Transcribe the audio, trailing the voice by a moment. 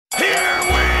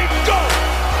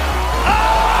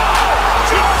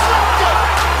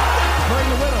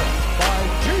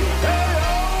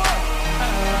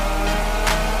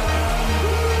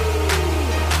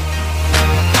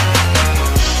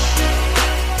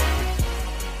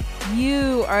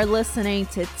You are listening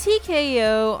to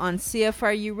TKO on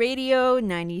CFRU Radio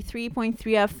 93.3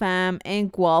 FM in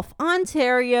Guelph,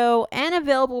 Ontario, and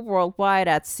available worldwide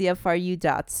at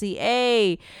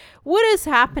CFRU.ca. What is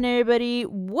happening, everybody?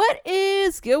 What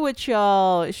is good with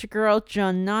y'all? It's your girl,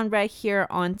 John right here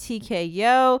on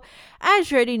TKO.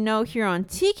 As you already know, here on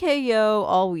TKO,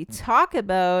 all we talk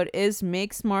about is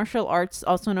mixed martial arts,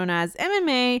 also known as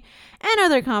MMA, and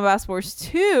other combat sports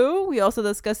too. We also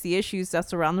discuss the issues that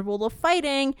surround the world of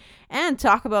fighting and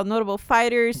talk about notable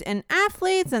fighters and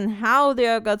athletes and how they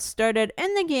all got started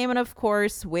in the game and, of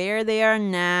course, where they are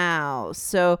now.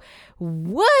 So,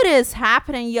 what is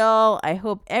happening, y'all? I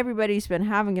hope everybody's been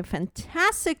having a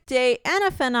fantastic day and a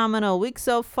phenomenal week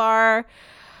so far.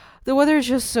 The weather is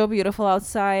just so beautiful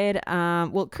outside.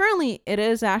 Well, currently it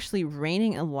is actually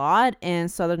raining a lot in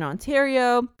southern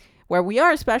Ontario, where we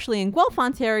are, especially in Guelph,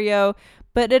 Ontario.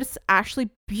 But it's actually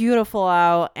beautiful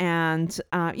out. And,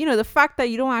 the fact that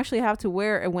you don't actually have to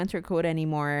wear a winter coat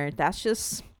anymore, that's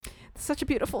just such a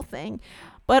beautiful thing.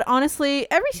 But honestly,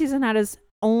 every season had its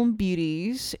own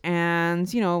beauties.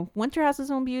 And, winter has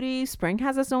its own beauties, spring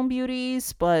has its own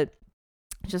beauties, but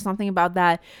just something about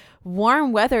that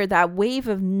warm weather, that wave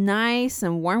of nice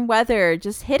and warm weather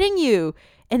just hitting you.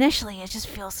 Initially, it just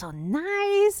feels so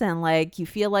nice and like you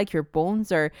feel like your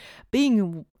bones are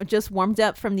being just warmed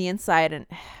up from the inside, and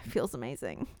it feels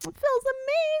amazing. It feels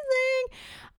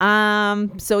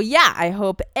amazing. So yeah, I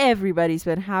hope everybody's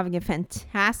been having a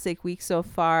fantastic week so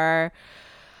far.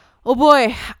 Oh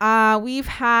boy, we've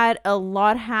had a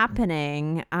lot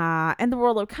happening in the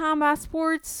world of combat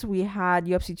sports. We had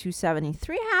UFC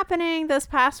 273 happening this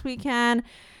past weekend,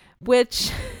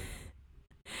 which,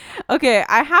 okay,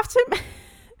 I have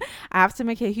to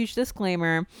make a huge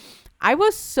disclaimer. I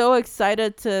was so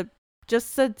excited to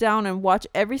just sit down and watch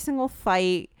every single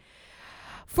fight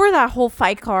for that whole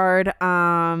fight card.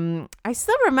 I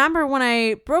still remember when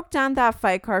I broke down that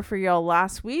fight card for y'all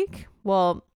last week.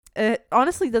 Well, it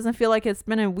honestly doesn't feel like it's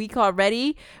been a week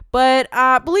already, but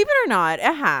believe it or not,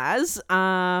 it has.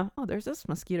 There's this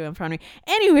mosquito in front of me.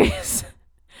 Anyways,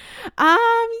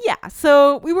 yeah,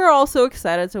 so we were all so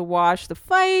excited to watch the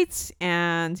fights,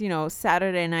 and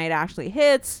Saturday night actually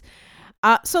hits.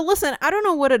 So listen, I don't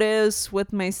know what it is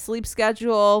with my sleep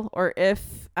schedule, or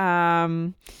if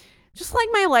just like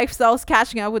my lifestyle's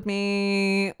catching up with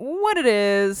me, what it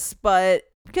is, but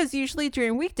because usually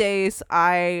during weekdays,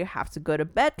 I have to go to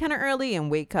bed kind of early and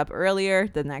wake up earlier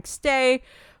the next day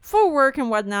for work and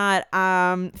whatnot.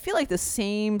 I feel like the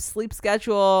same sleep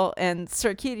schedule and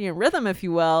circadian rhythm, if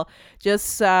you will,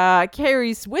 just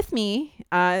carries with me.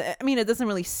 It doesn't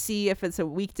really see if it's a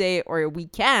weekday or a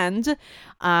weekend.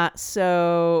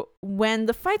 So when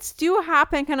the fights do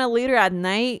happen kind of later at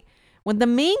night, when the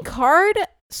main card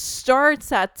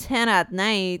starts at 10 at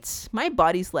night, my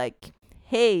body's like,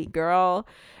 hey girl,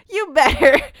 you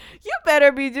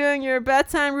better be doing your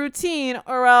bedtime routine,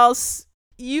 or else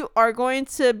you are going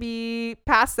to be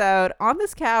passed out on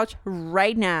this couch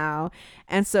right now.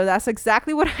 And so that's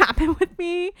exactly what happened with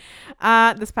me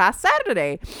this past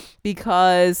Saturday,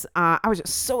 because I was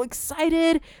just so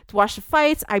excited to watch the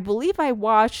fights. I believe I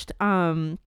watched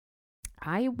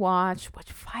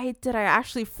which fight did I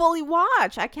actually fully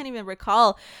watch? I can't even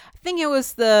recall. I think it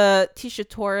was the Tecia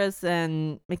Torres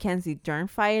and Mackenzie Dern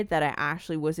fight that I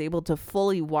actually was able to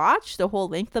fully watch the whole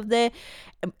length of it.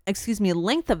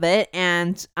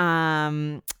 And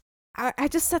I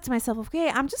just said to myself, okay,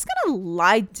 I'm just gonna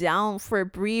lie down for a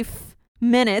brief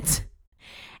minute,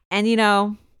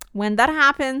 and when that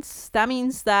happens, that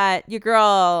means that your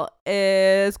girl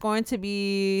is going to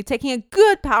be taking a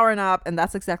good power nap. And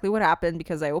that's exactly what happened,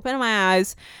 because I opened my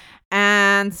eyes,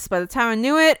 and by the time I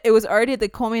knew it, it was already the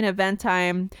co-main event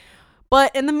time.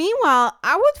 But in the meanwhile,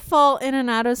 I would fall in and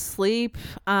out of sleep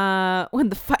when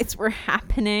the fights were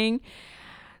happening.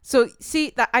 So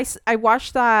see, that I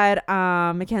watched that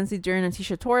Mackenzie Dern and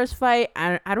Tecia Torres fight.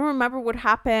 I don't remember what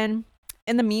happened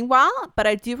in the meanwhile, but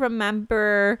I do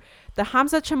remember the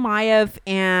Hamza Chimaev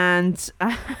and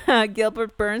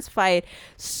Gilbert Burns fight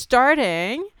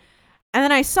starting, and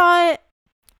then I saw it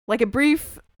like a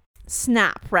brief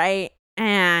snap, right?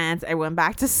 And I went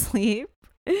back to sleep,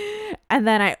 and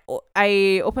then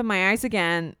I opened my eyes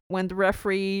again when the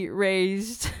referee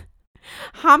raised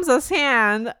Hamza's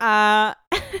hand as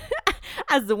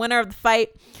the winner of the fight.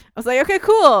 I was like, okay,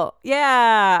 cool,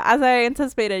 yeah, as I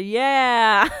anticipated,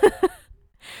 yeah.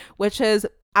 Which is,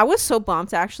 I was so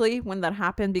bummed actually when that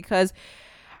happened, because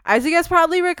As you guys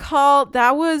probably recall,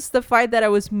 that was the fight that I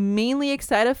was mainly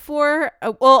excited for.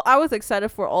 Well, I was excited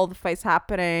for all the fights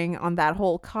happening on that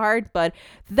whole card, but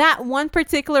that one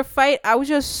particular fight, I was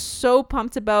just so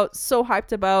pumped about, so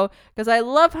hyped about, because I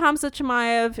love Hamza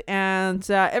Chimaev,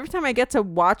 and every time I get to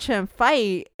watch him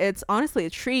fight, it's honestly a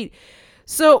treat.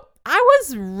 So I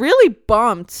was really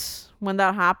bummed when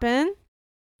that happened,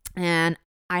 and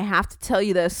I have to tell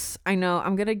you this. I know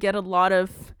I'm gonna get a lot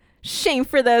of shame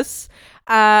for this.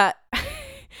 Uh,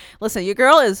 listen, your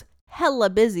girl is hella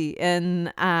busy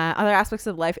in other aspects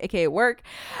of life, aka work.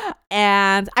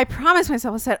 And I promised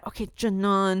myself, I said, okay,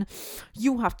 Janan,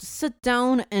 you have to sit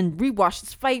down and rewatch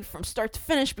this fight from start to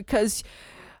finish, because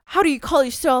how do you call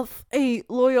yourself a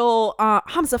loyal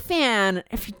Hamza fan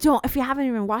if you haven't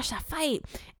even watched that fight?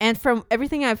 And from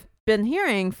everything I've been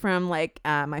hearing from, like,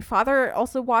 my father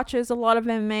also watches a lot of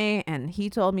MMA, and he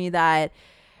told me that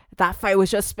fight was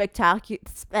just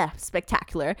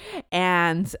spectacular.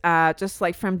 And just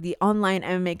like from the online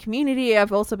MMA community,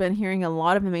 I've also been hearing a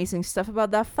lot of amazing stuff about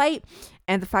that fight,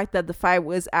 and the fact that the fight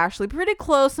was actually pretty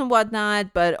close and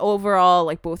whatnot, but overall,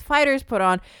 like, both fighters put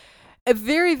on a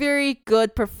very, very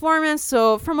good performance.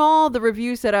 So from all the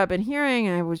reviews that I've been hearing,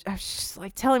 I was just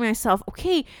like telling myself,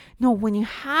 okay, no, when you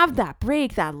have that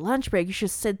break, that lunch break, you should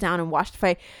sit down and watch the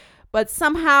fight. But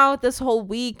somehow this whole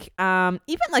week, even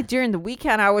like during the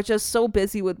weekend, I was just so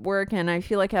busy with work, and I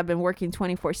feel like I've been working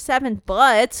 24/7.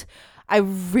 But I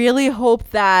really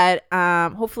hope that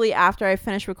hopefully after I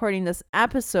finish recording this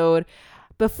episode,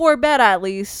 before bed at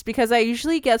least, because I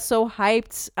usually get so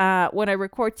hyped when I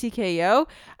record TKO,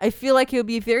 I feel like it would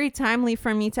be very timely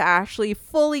for me to actually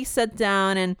fully sit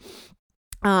down and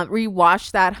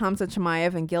rewatch that Hamza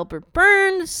Chimaev and Gilbert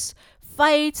Burns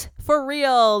fight for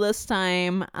real this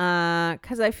time,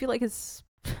 because I feel like it's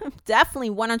definitely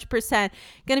 100%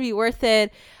 gonna be worth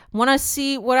it. Want to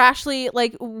see what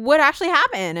actually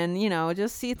happened, and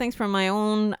just see things from my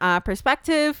own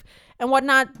perspective and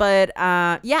whatnot. But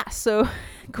yeah, so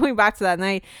going back to that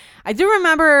night, I do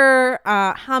remember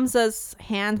Hamza's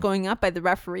hand going up by the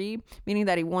referee, meaning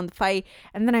that he won the fight.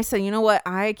 And then I said, you know what,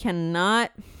 I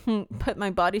cannot put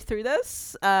my body through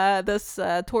this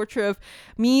torture of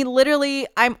me. Literally,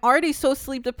 I'm already so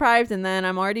sleep deprived, and then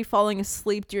I'm already falling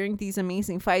asleep during these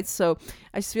amazing fights. So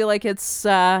I just feel like it's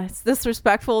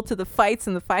disrespectful to the fights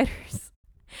and the fighters.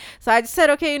 So I just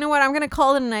said, okay, you know what? I'm going to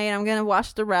call it a night. I'm going to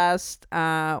watch the rest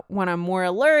when I'm more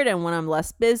alert and when I'm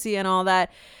less busy and all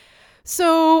that.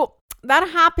 So that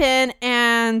happened,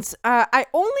 and I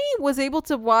only was able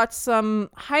to watch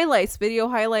some video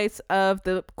highlights of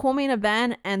the co-main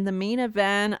event and the main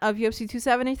event of UFC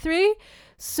 273.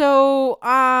 So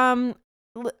another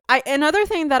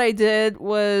thing that I did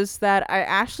was that I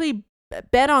actually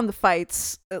bet on the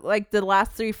fights, like the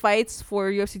last 3 fights for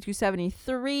UFC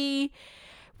 273,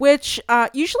 which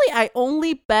usually I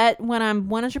only bet when I'm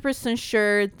 100%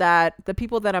 sure that the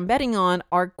people that I'm betting on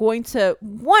are going to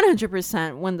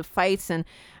 100% win the fights. And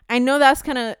I know that's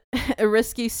kind of a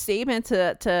risky statement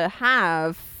to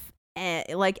have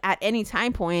like at any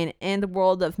time point in the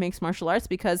world of mixed martial arts,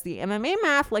 because the MMA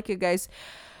math, like you guys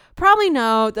probably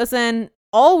know, doesn't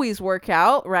always work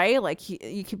out, right? Like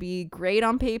you could be great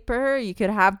on paper, you could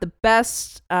have the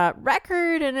best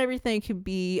record and everything, you could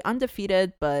be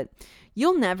undefeated, but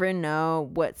you'll never know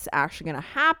what's actually going to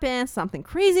happen. Something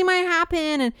crazy might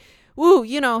happen. And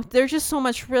there's just so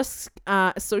much risk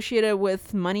associated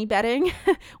with money betting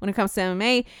when it comes to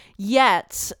MMA.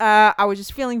 Yet, I was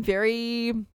just feeling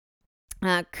very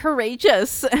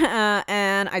courageous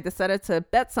and I decided to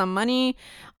bet some money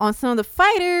on some of the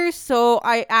fighters. So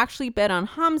I actually bet on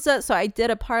Hamza. So I did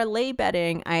a parlay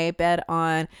betting. I bet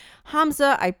on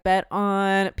Hamza, I bet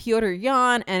on Petr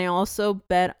Yan, and I also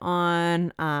bet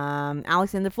on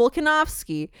Alexander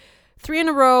Volkanovski. 3 in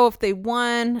a row.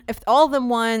 If all of them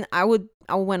won, I would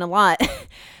win a lot.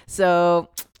 So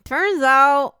turns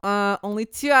out only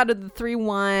 2 out of the 3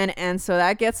 won, and so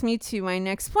that gets me to my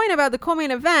next point about the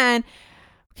co-main event.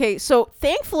 Okay, so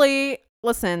thankfully,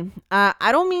 listen,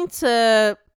 I don't mean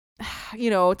to,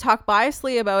 talk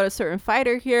biasly about a certain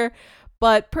fighter here,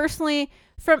 but personally,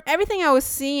 from everything I was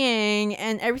seeing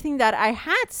and everything that I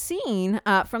had seen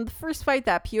from the first fight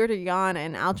that Petr Yan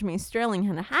and Aljamain Sterling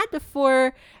had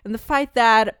before, and the fight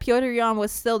that Petr Yan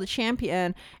was still the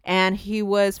champion and he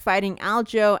was fighting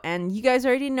Aljo, and you guys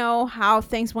already know how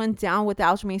things went down with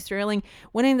Aljamain Sterling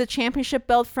winning the championship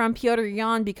belt from Petr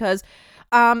Yan, because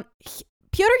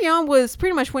Petr Yan was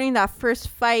pretty much winning that first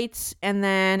fight, and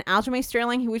then Aljamain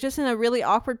Sterling, he was just in a really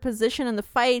awkward position in the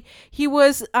fight. He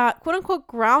was quote-unquote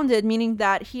grounded, meaning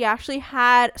that he actually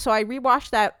had, so I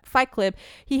rewatched that fight clip,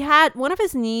 he had one of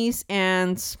his knees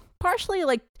and partially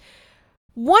like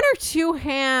one or two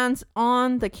hands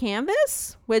on the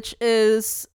canvas, which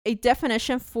is a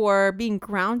definition for being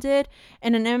grounded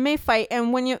in an MMA fight.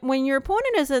 And when your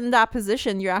opponent is in that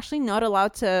position, you're actually not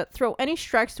allowed to throw any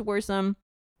strikes towards them.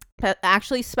 But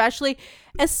actually,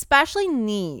 especially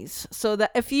knees. So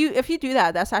that if you do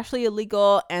that, that's actually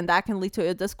illegal, and that can lead to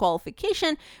a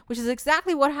disqualification, which is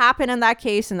exactly what happened in that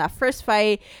case in that first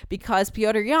fight, because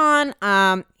Petr Yan,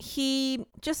 he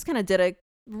just kind of did it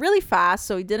really fast,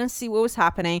 so he didn't see what was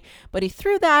happening, but he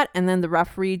threw that, and then the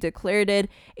referee declared it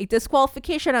a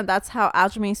disqualification, and that's how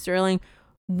Aljamain Sterling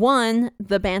won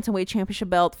the bantamweight championship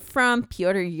belt from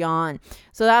Petr Yan.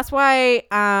 So that's why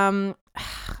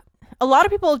a lot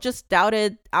of people just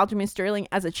doubted Aljamain Sterling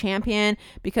as a champion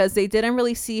because they didn't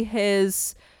really see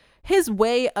his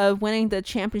way of winning the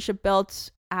championship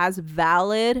belt as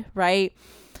valid, right?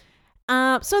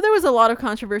 So there was a lot of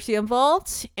controversy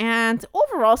involved, and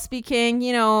overall speaking,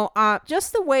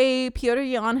 just the way Petr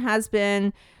Yan has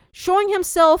been showing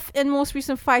himself in most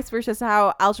recent fights versus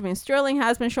how Aljamain Sterling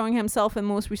has been showing himself in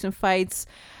most recent fights.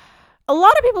 A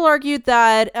lot of people argued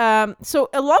that, so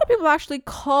a lot of people actually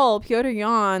call Petr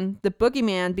Yan the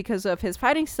boogeyman because of his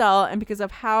fighting style and because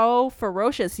of how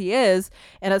ferocious he is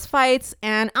in his fights.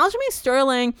 And Aljamain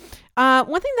Sterling,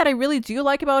 one thing that I really do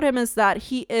like about him is that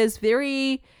he is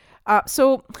very...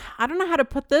 so I don't know how to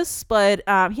put this, but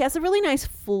he has a really nice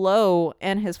flow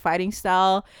in his fighting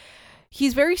style.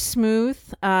 He's very smooth.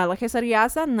 Like I said, he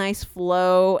has that nice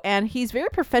flow, and he's very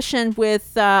proficient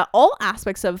with all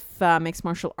aspects of mixed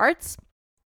martial arts.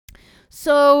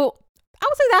 So I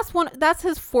would say that's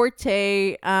his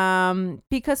forte,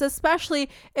 because especially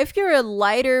if you're a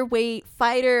lighter weight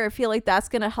fighter, I feel like that's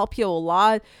gonna help you a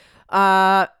lot.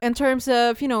 In terms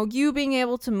of, you being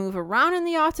able to move around in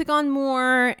the octagon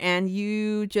more, and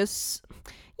you just,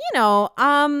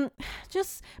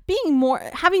 just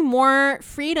having more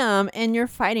freedom in your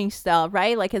fighting style,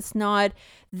 right? Like, it's not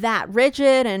that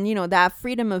rigid, and, that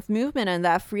freedom of movement and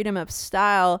that freedom of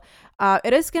style.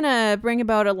 It is going to bring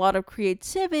about a lot of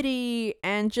creativity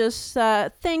and just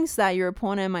things that your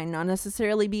opponent might not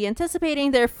necessarily be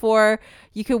anticipating. Therefore,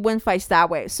 you could win fights that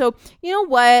way. So, you know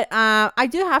what? I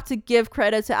do have to give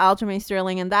credit to Aljamain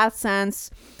Sterling in that sense.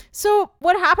 So,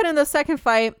 what happened in the second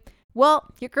fight? Well,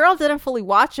 your girl didn't fully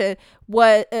watch it.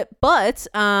 I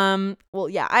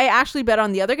actually bet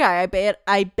on the other guy.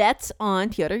 I bet on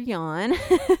Petr Yan.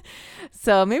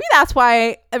 So maybe that's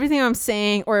why everything I'm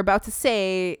saying or about to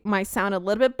say might sound a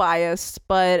little bit biased.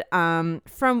 But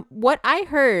from what I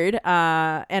heard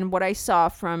and what I saw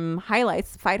from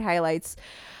fight highlights,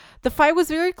 the fight was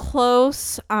very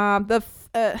close.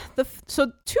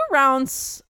 So 2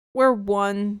 rounds were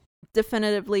won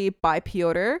definitively by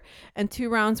Petr, and 2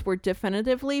 rounds were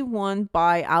definitively won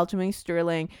by Aljamain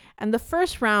Sterling. And the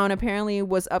first round apparently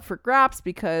was up for grabs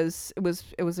because it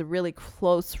was a really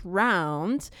close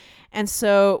round. And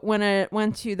so when it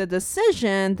went to the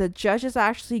decision, the judges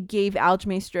actually gave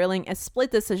Aljamain Sterling a split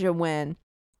decision win,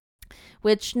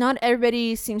 which not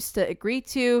everybody seems to agree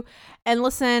to. And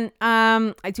listen,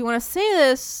 I do want to say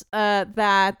this,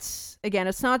 that again,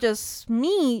 it's not just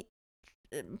me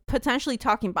potentially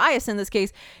talking bias in this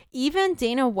case. Even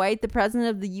Dana White, the president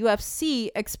of the UFC,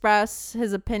 expressed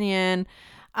his opinion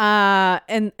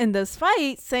in this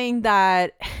fight, saying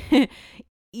that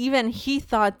even he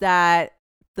thought that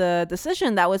the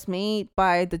decision that was made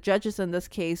by the judges in this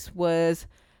case was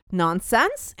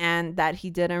nonsense, and that he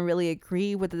didn't really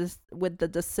agree with the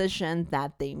decision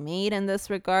that they made in this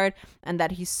regard, and that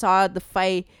he saw the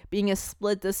fight being a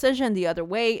split decision the other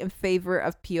way in favor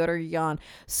of Petr Yan.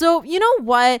 So you know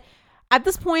what? At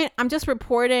this point, I'm just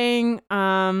reporting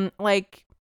like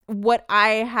what I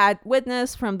had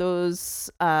witnessed from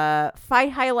those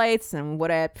fight highlights and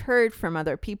what I've heard from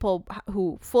other people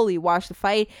who fully watched the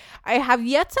fight. I have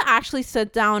yet to actually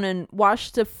sit down and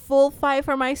watch the full fight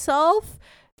for myself.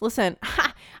 Listen,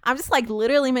 I'm just like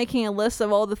literally making a list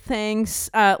of all the things,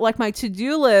 like my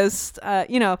to-do list,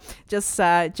 just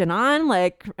Janan,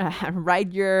 like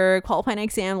write your qualifying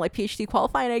exam, like PhD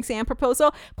qualifying exam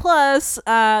proposal, plus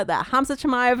the Hamza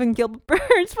Chimaev and Gilbert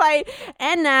Burns fight,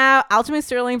 and now Aljamain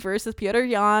Sterling versus Petr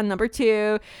Yan, number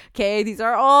 2. Okay, these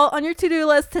are all on your to-do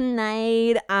list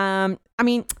tonight. I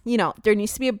mean, there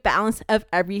needs to be a balance of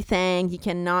everything. You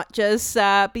cannot just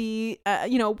be,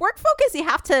 work focused. You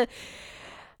have to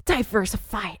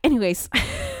diversify. Anyways,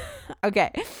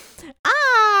 okay.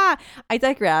 I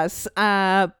digress.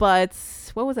 But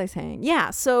what was I saying? Yeah,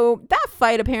 so that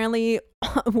fight apparently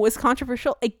was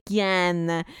controversial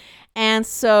again. And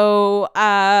so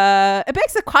it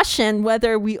begs the question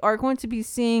whether we are going to be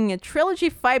seeing a trilogy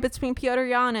fight between Petr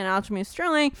Yan and Aljamain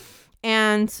Sterling.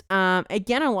 And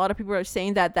again, a lot of people are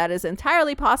saying that that is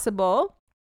entirely possible.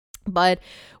 But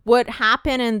what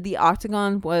happened in the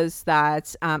octagon was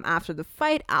that after the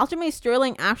fight, Aljamain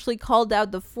Sterling actually called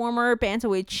out the former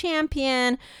bantamweight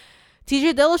champion,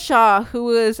 TJ Dillashaw, who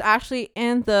was actually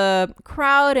in the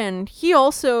crowd, and he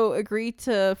also agreed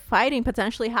to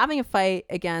potentially having a fight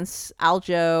against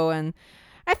Aljo. And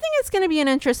I think it's going to be an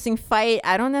interesting fight.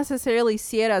 I don't necessarily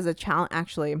see it as a challenge.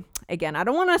 Actually, again, I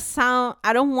don't want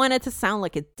it to sound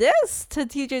like a diss to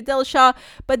TJ Dillashaw,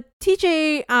 but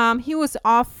TJ, he was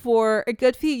off for a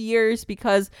good few years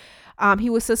because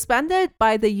he was suspended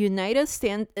by the United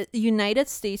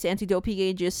States Anti-Doping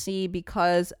Agency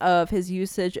because of his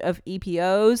usage of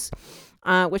EPOs,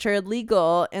 which are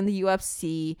illegal in the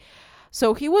UFC.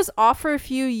 So he was off for a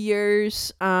few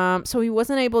years, so he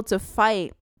wasn't able to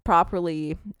fight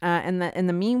properly. In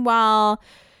the meanwhile,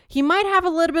 he might have a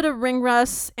little bit of ring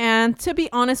rust, and to be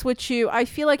honest with you, I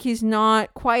feel like he's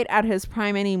not quite at his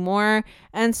prime anymore.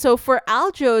 And so for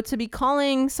Aljo to be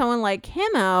calling someone like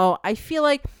him out, I feel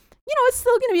like, it's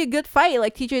still going to be a good fight.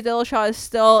 Like, TJ Dillashaw is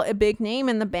still a big name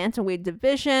in the bantamweight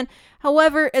division.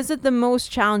 However, is it the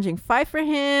most challenging fight for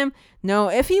him? No.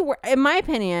 If he were, in my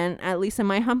opinion, at least in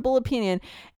my humble opinion,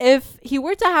 if he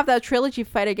were to have that trilogy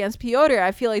fight against Piotr,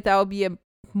 I feel like that would be a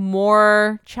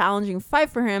more challenging fight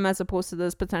for him as opposed to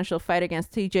this potential fight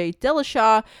against TJ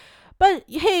Dillashaw. But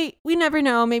hey, we never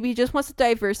know. Maybe he just wants to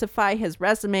diversify his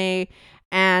resume,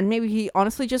 and maybe he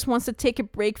honestly just wants to take a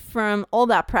break from all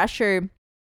that pressure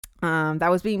that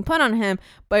was being put on him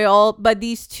by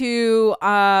these two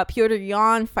Piotr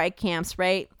Jan fight camps,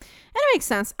 right? And it makes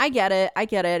sense. I get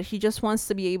it. He just wants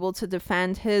to be able to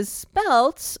defend his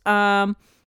belts in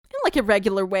like a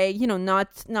regular way,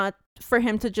 not for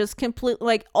him to just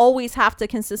always have to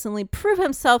consistently prove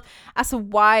himself as to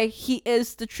why he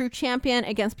is the true champion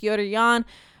against Piotr Jan.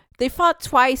 They fought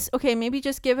twice. Okay, maybe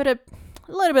just give it a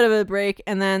little bit of a break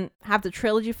and then have the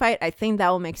trilogy fight. I think that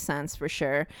will make sense for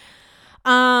sure.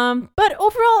 But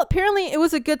overall, apparently it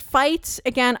was a good fight.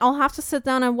 Again, I'll have to sit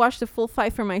down and watch the full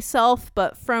fight for myself,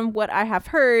 but from what I have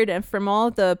heard and from all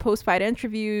the post-fight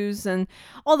interviews and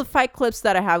all the fight clips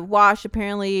that I have watched,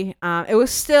 apparently it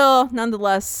was still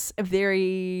nonetheless a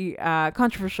very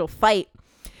controversial fight.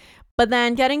 But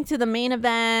then getting to the main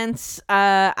event,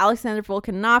 Alexander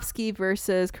Volkanovski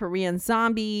versus Korean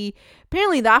Zombie.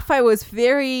 Apparently that fight was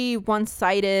very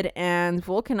one-sided, and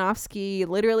Volkanovski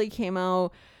literally came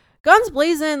out guns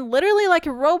blazing, literally like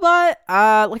a robot,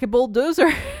 like a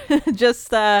bulldozer, just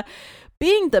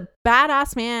being the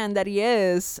badass man that he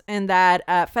is in that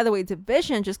featherweight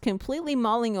division, just completely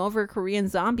mauling over Korean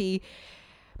Zombie.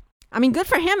 I mean, good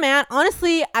for him, man.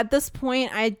 Honestly, at this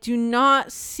point, I do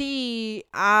not see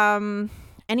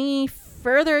any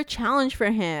further challenge for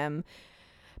him,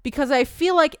 because I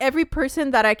feel like every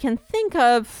person that I can think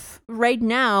of right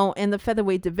now in the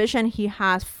featherweight division, he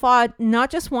has fought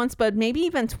not just once, but maybe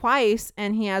even twice,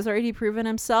 and he has already proven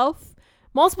himself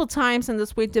multiple times in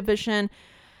this weight division.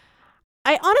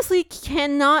 I honestly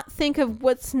cannot think of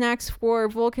what's next for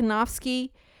Volkanovski.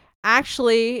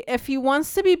 Actually, if he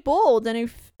wants to be bold and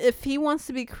if he wants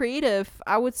to be creative,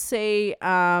 I would say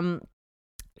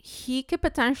he could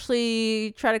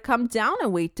potentially try to come down a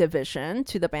weight division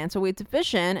to the bantamweight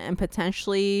division and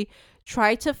potentially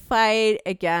try to fight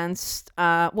against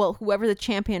whoever the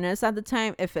champion is at the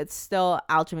time. If it's still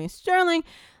Aljamain Sterling,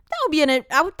 that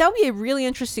would be a really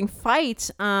interesting fight,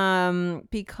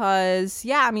 because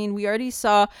we already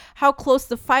saw how close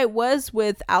the fight was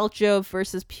with Aljo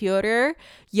versus Piotr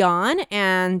Jan,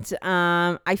 and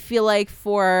I feel like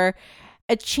for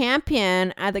a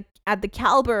champion at the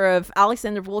caliber of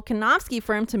Alexander Volkanovski,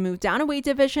 for him to move down a weight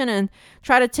division and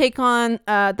try to take on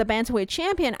the bantamweight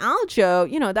champion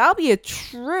Aljo, that would be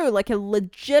a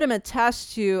legitimate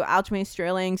test to Aljamain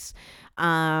Sterling's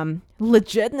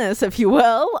legitness, if you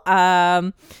will.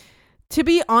 To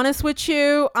be honest with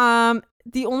you,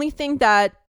 the only thing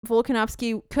that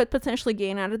Volkanovski could potentially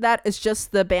gain out of that is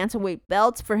just the bantamweight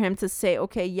belt, for him to say,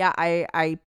 okay, yeah,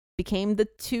 I became the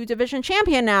 2 division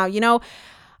champion now.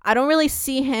 I don't really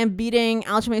see him beating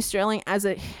Aljamain Sterling as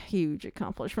a huge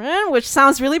accomplishment, which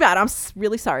sounds really bad. I'm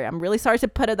really sorry. I'm really sorry to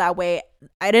put it that way.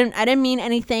 I didn't mean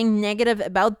anything negative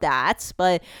about that,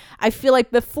 but I feel like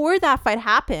before that fight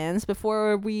happens,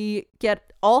 before we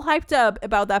get all hyped up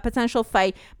about that potential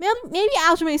fight, maybe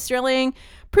Aljamain Sterling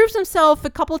proves himself a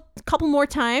couple more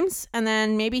times, and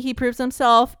then maybe he proves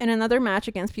himself in another match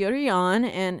against Piotr Jan.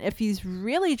 And if he's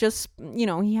really just,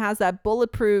 he has that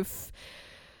bulletproof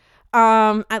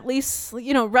at least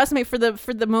resume for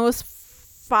the most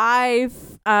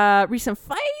 5 recent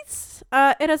fights,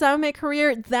 it as MMA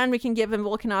career, then we can give him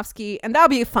Volkanovski, and that'll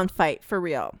be a fun fight for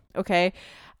real. Okay.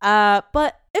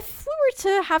 But if we were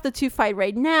to have the two fight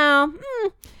right now,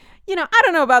 I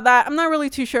don't know about that. I'm not really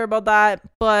too sure about that.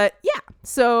 But yeah,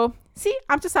 so see,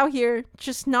 I'm just out here,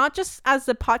 not just as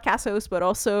a podcast host, but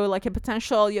also like a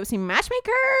potential UFC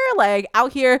matchmaker, like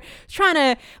out here trying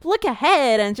to look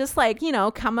ahead and just like,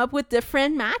 come up with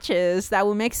different matches that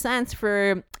would make sense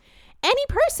for any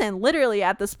person literally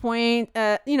at this point,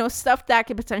 stuff that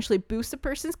could potentially boost a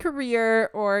person's career,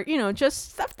 or,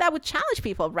 just stuff that would challenge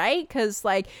people, right? Because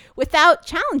like without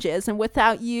challenges and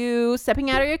without you stepping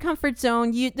out of your comfort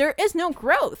zone, there is no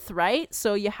growth, right?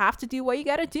 So you have to do what you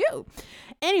got to do.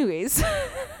 Anyways,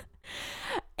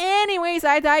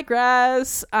 I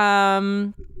digress.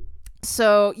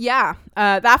 So yeah,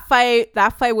 that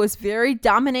fight was very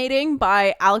dominating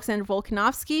by Alexander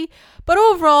Volkanovski, but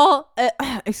overall,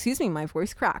 excuse me, my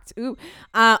voice cracked.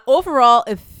 Overall,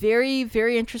 a very,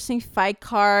 very interesting fight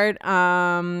card.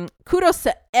 Kudos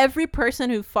to every person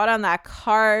who fought on that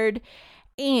card,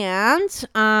 and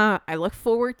I look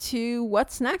forward to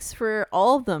what's next for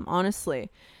all of them,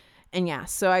 honestly. And yeah,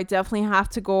 so I definitely have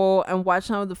to go and watch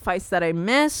some of the fights that I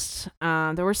missed.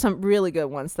 There were some really good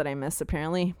ones that I missed,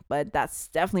 apparently. But that's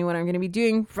definitely what I'm going to be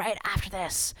doing right after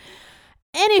this.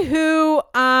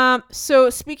 Anywho, so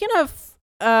speaking of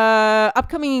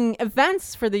upcoming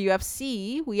events for the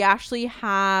UFC, we actually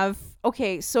have...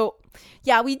 Okay, so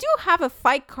yeah, we do have a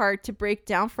fight card to break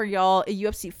down for y'all. A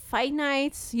UFC Fight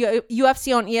Nights,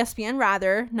 UFC on ESPN,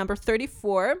 rather, number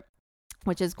 34.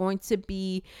 Which is going to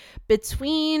be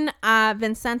between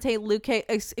Vicente Luque.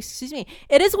 Excuse me.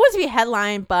 It is going to be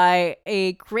headlined by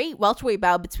a great welterweight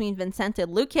bout between Vicente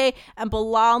Luque and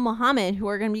Belal Muhammad, who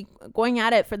are going to be going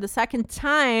at it for the second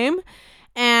time.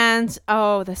 And,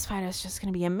 this fight is just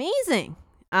going to be amazing.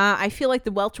 I feel like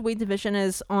the welterweight division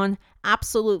is on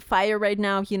absolute fire right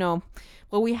now.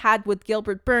 What we had with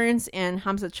Gilbert Burns and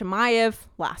Khamzat Chimaev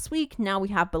last week. Now we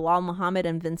have Belal Muhammad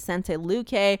and Vicente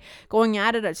Luque going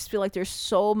at it. I just feel like there's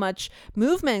so much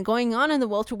movement going on in the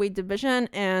welterweight division.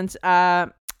 And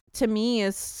to me,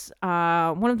 it's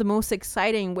one of the most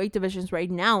exciting weight divisions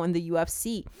right now in the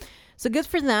UFC. So good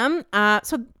for them.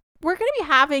 So we're going to be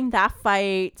having that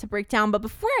fight to break down. But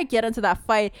before I get into that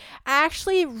fight, I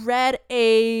actually read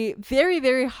a very,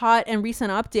 very hot and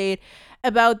recent update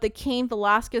about the Cain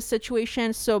Velasquez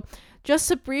situation. So just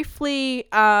to briefly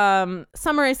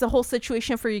summarize the whole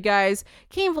situation for you guys,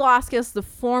 Cain Velasquez, the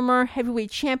former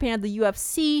heavyweight champion of the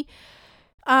UFC,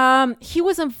 he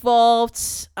was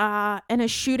involved in a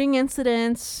shooting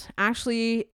incident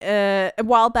actually a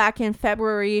while back in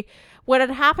February. What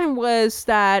had happened was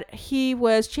that he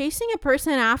was chasing a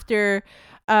person after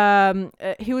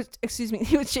he was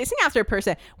chasing after a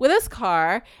person with his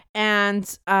car,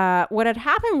 and what had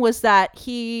happened was that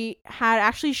he had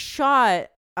actually shot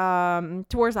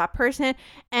towards that person,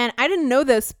 and I didn't know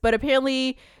this, but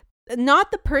apparently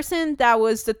not the person that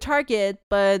was the target,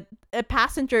 but a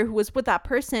passenger who was with that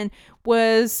person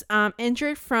was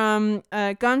injured from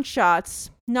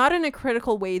gunshots. Not in a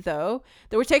critical way, though.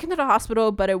 They were taken to the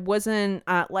hospital, but it wasn't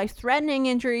life-threatening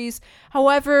injuries.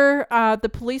 However, the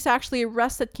police actually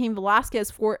arrested Cain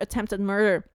Velasquez for attempted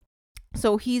murder.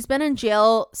 So he's been in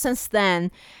jail since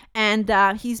then, and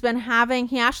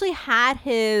he actually had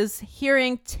his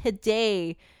hearing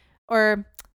today, or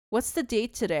what's the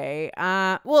date today?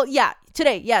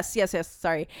 Today. Yes.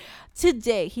 Sorry.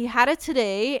 Today. He had it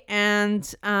today, and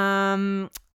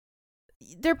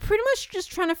they're pretty much just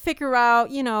trying to figure out,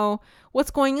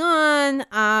 what's going on,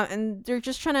 and they're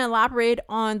just trying to elaborate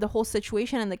on the whole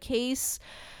situation and the case.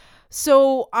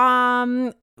 So,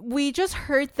 we just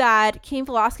heard that Cain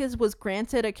Velasquez was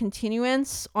granted a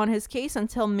continuance on his case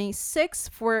until May 6th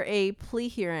for a plea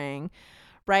hearing,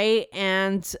 right?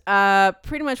 And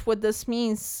pretty much what this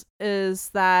means is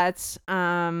that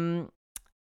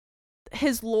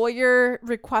his lawyer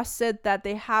requested that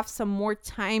they have some more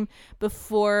time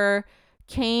before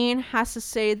Cain has to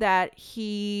say that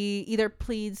he either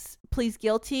pleads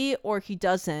guilty or he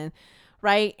doesn't,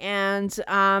 right? And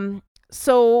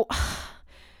so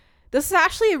this is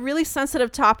actually a really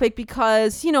sensitive topic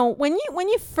because, when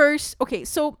you first... Okay,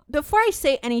 so before I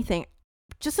say anything,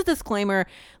 just a disclaimer.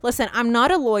 Listen, I'm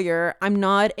not a lawyer. I'm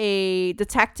not a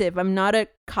detective. I'm not a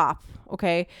cop,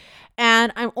 okay?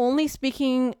 And I'm only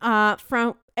speaking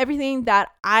from everything that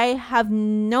I have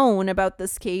known about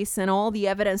this case and all the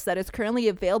evidence that is currently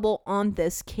available on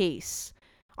this case.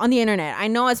 on the internet. I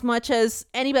know as much as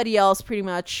anybody else pretty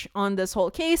much on this whole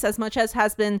case, as much as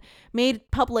has been made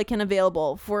public and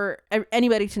available for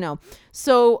anybody to know.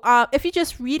 So if you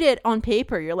just read it on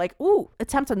paper, you're like, ooh,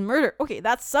 attempted murder. Okay,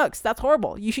 that sucks. That's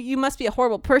horrible. You must be a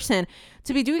horrible person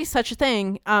to be doing such a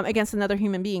thing against another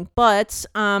human being. But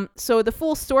so the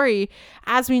full story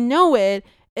as we know it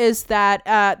is that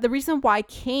the reason why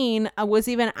Cain was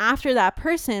even after that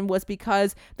person was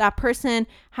because that person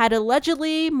had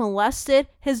allegedly molested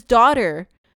his daughter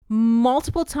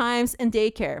multiple times in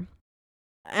daycare.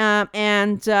 I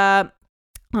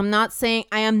am not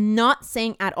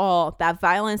saying at all that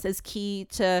violence is key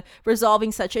to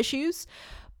resolving such issues.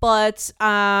 But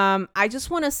I just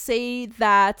want to say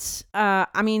that,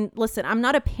 listen, I'm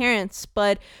not a parent,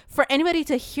 but for anybody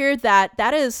to hear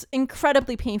that is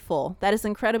incredibly painful. That is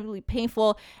incredibly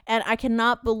painful. And I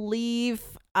cannot believe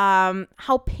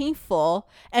how painful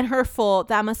and hurtful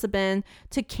that must have been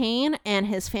to Cain and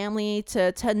his family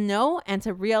to know and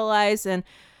to realize, and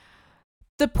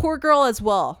the poor girl as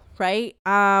well, right?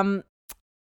 I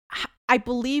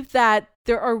believe that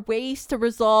there are ways to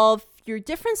resolve your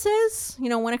differences,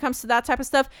 when it comes to that type of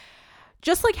stuff,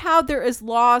 just like how there is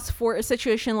laws for a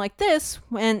situation like this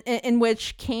in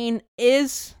which Cain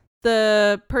is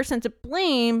the person to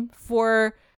blame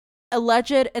for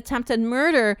alleged attempted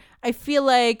murder. I feel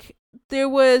like there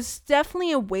was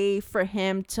definitely a way for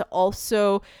him to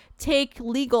also take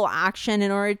legal action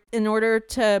in order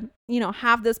to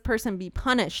have this person be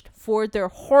punished for their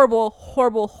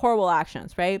horrible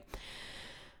actions, right?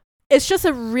 It's just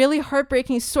a really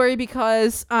heartbreaking story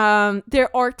because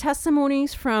there are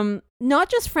testimonies from not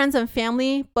just friends and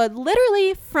family, but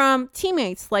literally from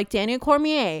teammates like Daniel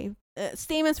Cormier,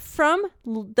 statements from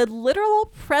the literal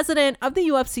president of the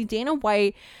UFC, Dana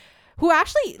White, who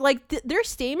actually, their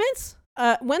statements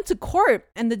went to court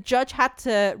and the judge had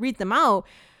to read them out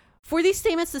for these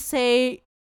statements to say,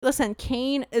 listen,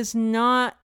 Cain is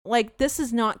not, this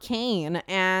is not Cain,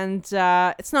 and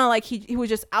it's not like he was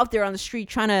just out there on the street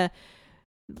trying to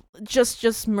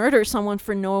just murder someone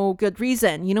for no good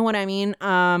reason. You know what I mean?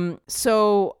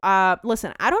 So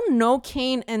listen, I don't know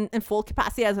Cain in full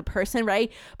capacity as a person,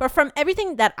 right? But from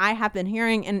everything that I have been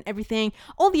hearing and everything,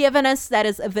 all the evidence that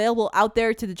is available out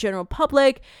there to the general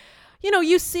public,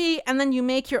 you see, and then you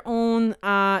make your own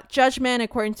judgment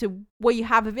according to what you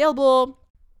have available.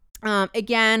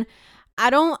 Again,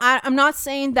 I'm not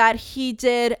saying that he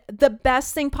did the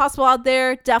best thing possible out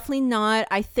there. Definitely not.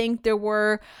 I think there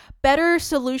were better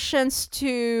solutions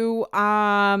to,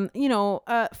 for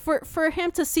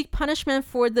him to seek punishment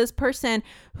for this person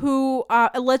who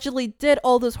allegedly did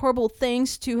all those horrible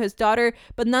things to his daughter.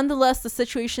 But nonetheless, the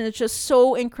situation is just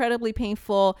so incredibly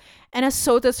painful and it's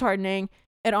so disheartening.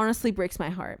 It honestly breaks my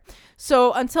heart.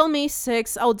 So until May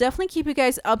 6th, I'll definitely keep you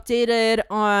guys updated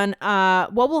on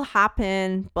what will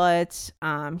happen. But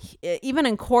even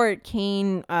in court,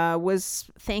 Cain was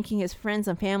thanking his friends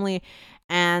and family,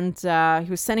 and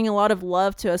he was sending a lot of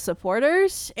love to his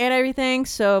supporters and everything.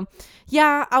 So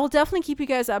yeah, I will definitely keep you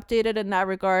guys updated in that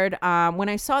regard. When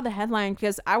I saw the headline,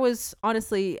 because I was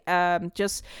honestly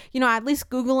just, at least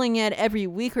Googling it every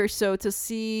week or so to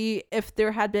see if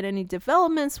there had been any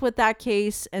developments with that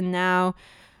case. And now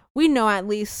we know at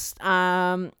least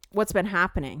what's been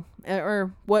happening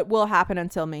or what will happen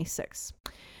until May 6th.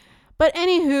 But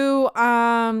anywho,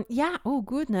 oh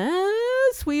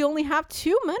goodness, we only have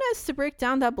 2 minutes to break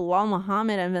down that Belal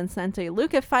Muhammad and Vicente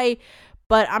Luque fight.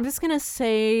 But I'm just going to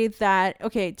say that,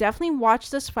 okay, definitely watch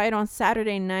this fight on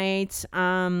Saturday night.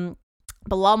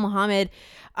 Belal Muhammad,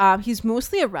 he's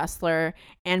mostly a wrestler,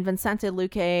 and Vicente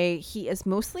Luque, he is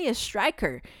mostly a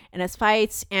striker in his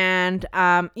fights. And,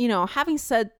 having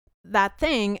said that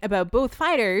thing about both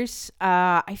fighters,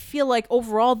 I feel like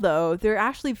overall, though, they're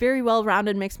actually very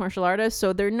well-rounded mixed martial artists,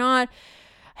 so they're not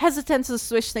hesitant to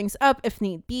switch things up if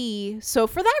need be. So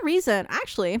for that reason,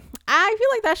 actually, I feel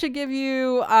like that should give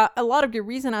you a lot of good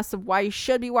reason as to why you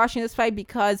should be watching this fight,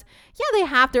 because they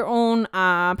have their own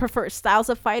preferred styles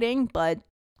of fighting, but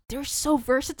they're so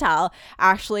versatile,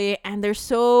 actually, and they're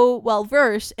so well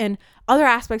versed in other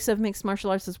aspects of mixed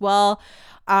martial arts as well.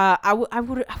 I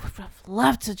would have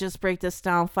loved to just break this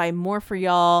down, fight more for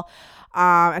y'all,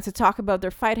 and to talk about their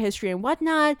fight history and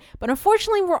whatnot. But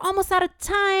unfortunately, we're almost out of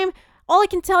time. All I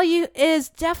can tell you is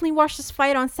definitely watch this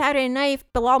fight on Saturday night,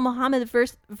 Belal Muhammad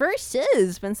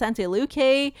versus Vicente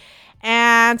Luque.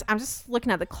 And I'm just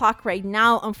looking at the clock right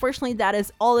now. Unfortunately, that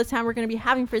is all the time we're going to be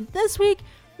having for this week.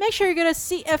 Make sure you go to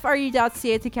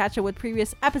CFRU.ca to catch up with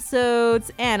previous episodes.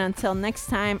 And until next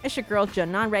time, it's your girl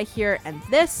Janan right here, and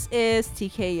this is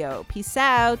TKO. Peace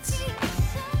out.